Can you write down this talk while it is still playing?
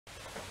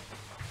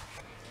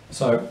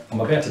So I'm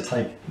about to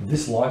take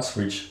this light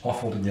switch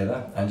off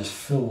altogether and just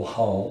fill the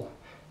hole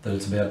that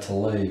it's about to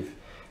leave.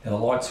 Now the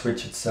light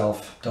switch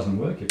itself doesn't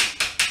work,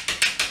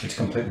 it's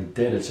completely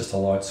dead, it's just a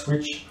light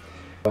switch.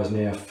 I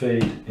now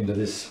feed into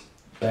this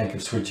bank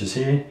of switches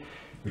here,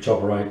 which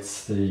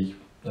operates the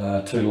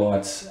two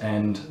lights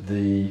and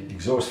the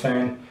exhaust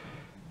fan,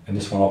 and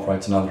this one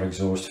operates another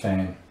exhaust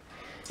fan.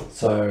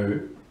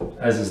 So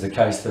as is the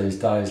case these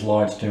days,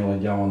 lights generally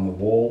go on the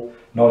wall,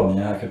 not on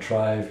the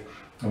architrave.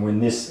 And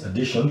when this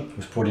addition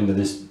was put into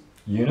this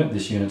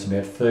unit's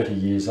about 30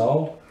 years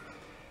old,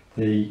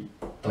 they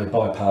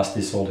bypassed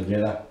this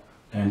altogether.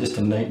 And just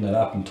to neaten it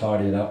up and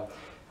tidy it up,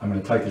 I'm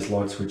going to take this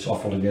light switch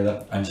off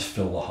altogether and just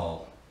fill the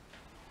hole.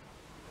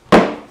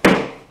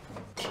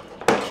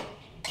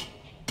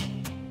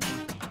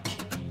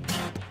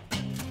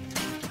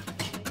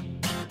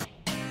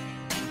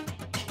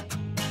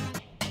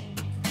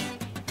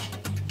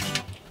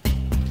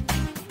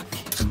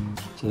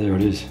 So there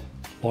it is,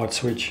 light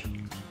switch,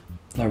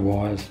 no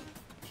wires,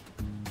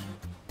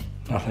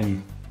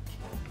 nothing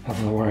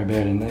to worry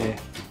about in there,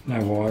 no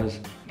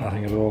wires,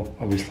 nothing at all.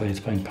 Obviously it's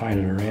been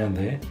painted around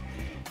there.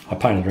 I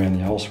painted around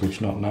the old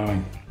switch not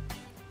knowing,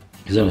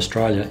 because in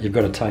Australia you've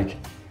got to take,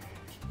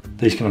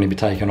 these can only be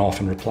taken off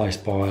and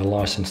replaced by a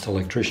licensed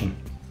electrician,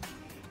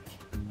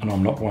 and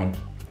I'm not one.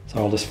 So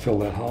I'll just fill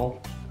that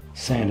hole,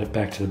 sand it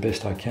back to the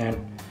best I can,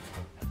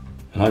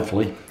 and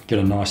hopefully get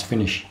a nice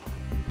finish.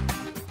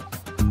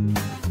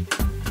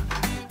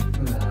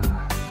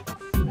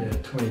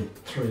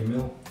 23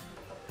 mil,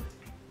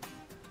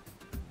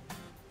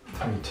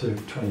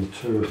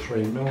 22 or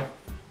 3 mil.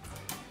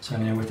 So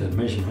now with that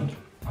measurement,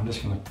 I'm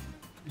just going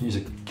to use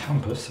a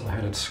compass that I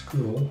had at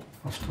school.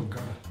 I've still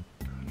got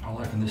it. I'll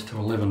open this to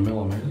 11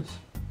 millimeters.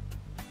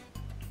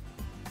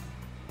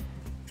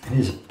 And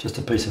here's just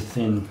a piece of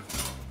thin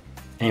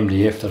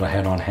MDF that I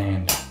had on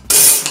hand.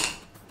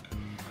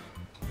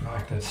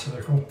 Mark that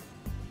circle.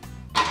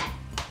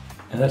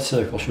 And that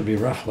circle should be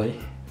roughly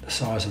the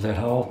size of that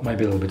hole,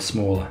 maybe a little bit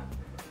smaller.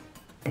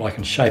 But I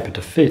can shape it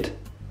to fit.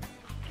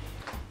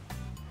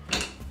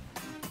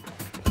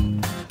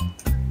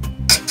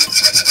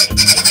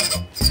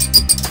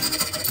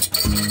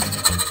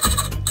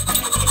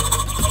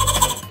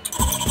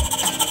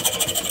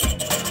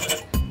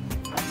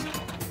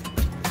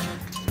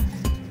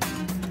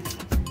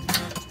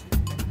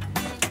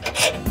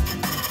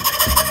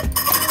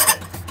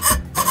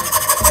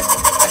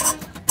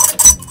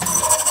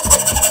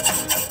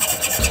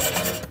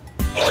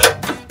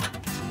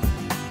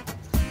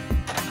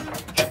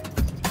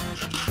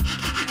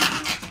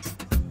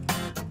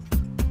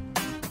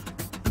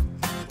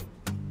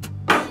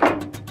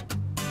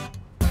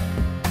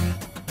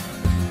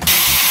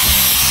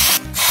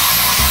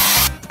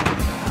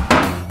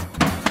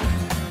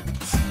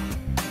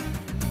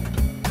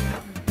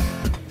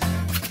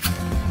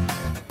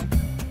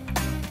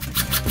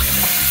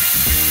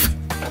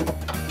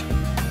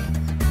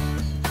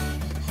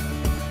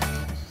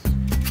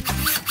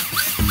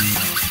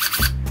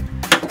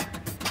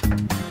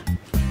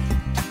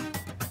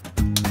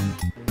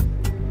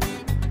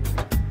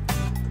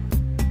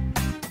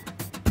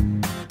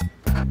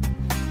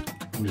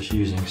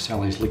 Using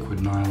Sally's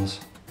liquid nails,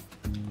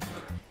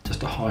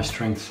 just a high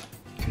strength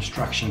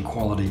construction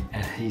quality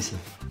adhesive.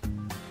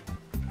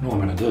 And all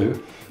I'm going to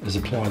do is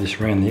apply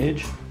this around the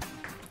edge,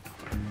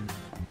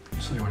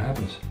 see what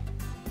happens.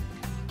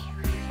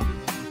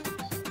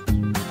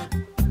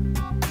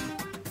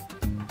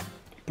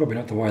 Probably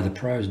not the way the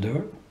pros do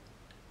it,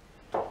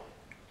 but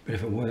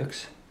if it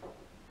works,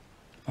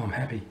 I'm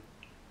happy.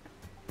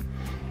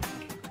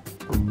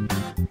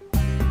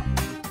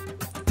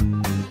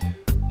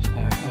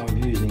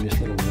 Using this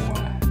little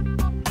wire.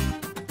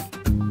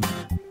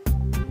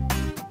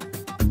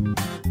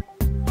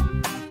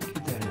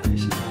 Get that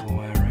adhesive all the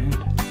way around.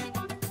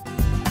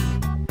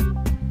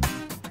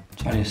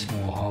 It's only a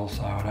small hole,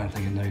 so I don't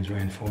think it needs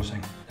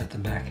reinforcing at the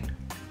back.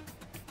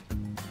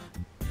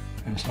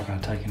 And it's not going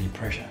to take any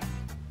pressure.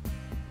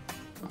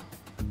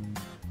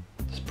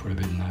 Just put a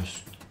bit in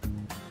those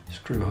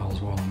screw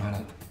holes while I'm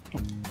at it.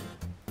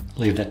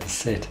 Leave that to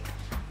set.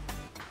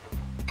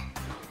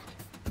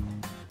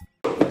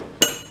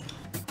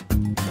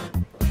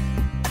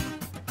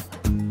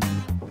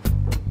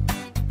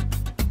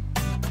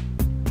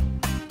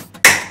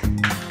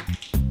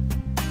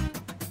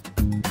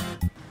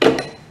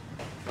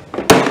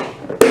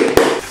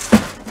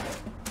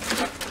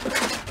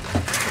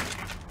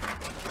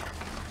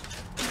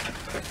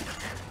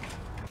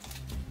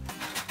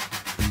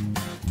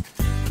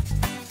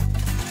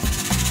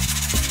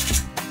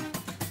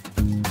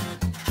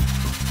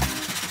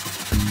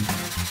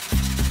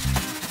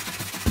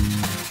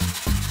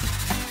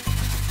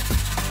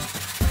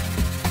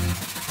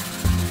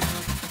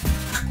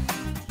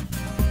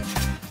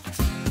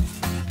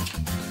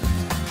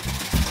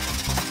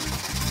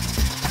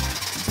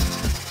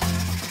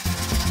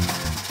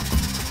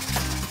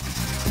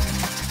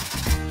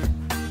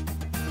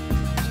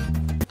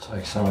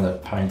 Take some of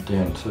that paint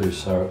down too,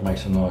 so it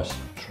makes a nice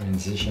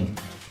transition.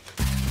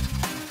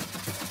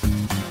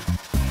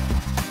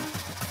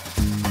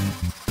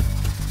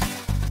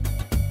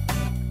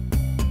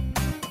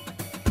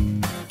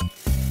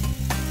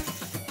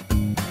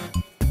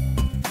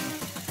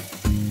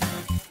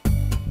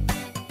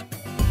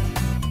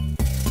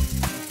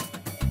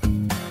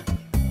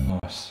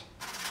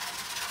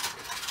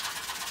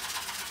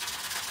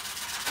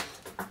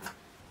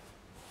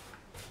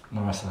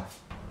 nicer.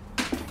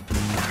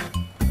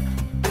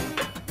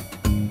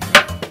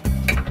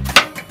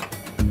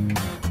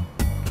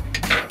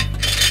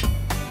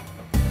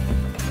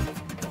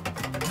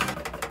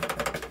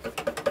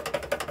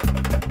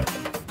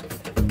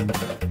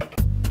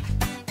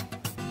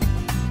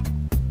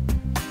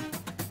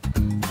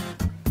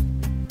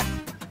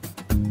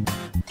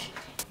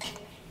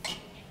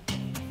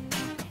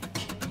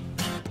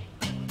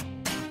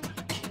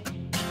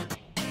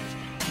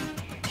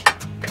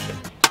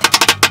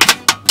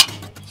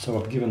 So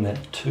I've given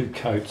that 2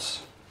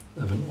 coats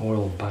of an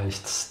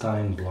oil-based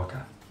stain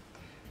blocker.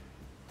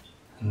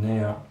 And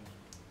now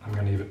I'm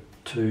going to give it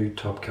 2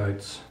 top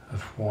coats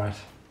of white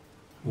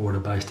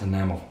water-based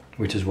enamel,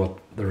 which is what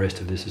the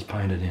rest of this is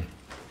painted in.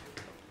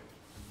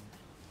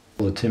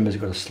 The timber's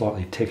got a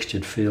slightly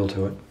textured feel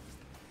to it,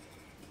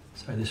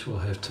 so this will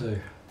have too.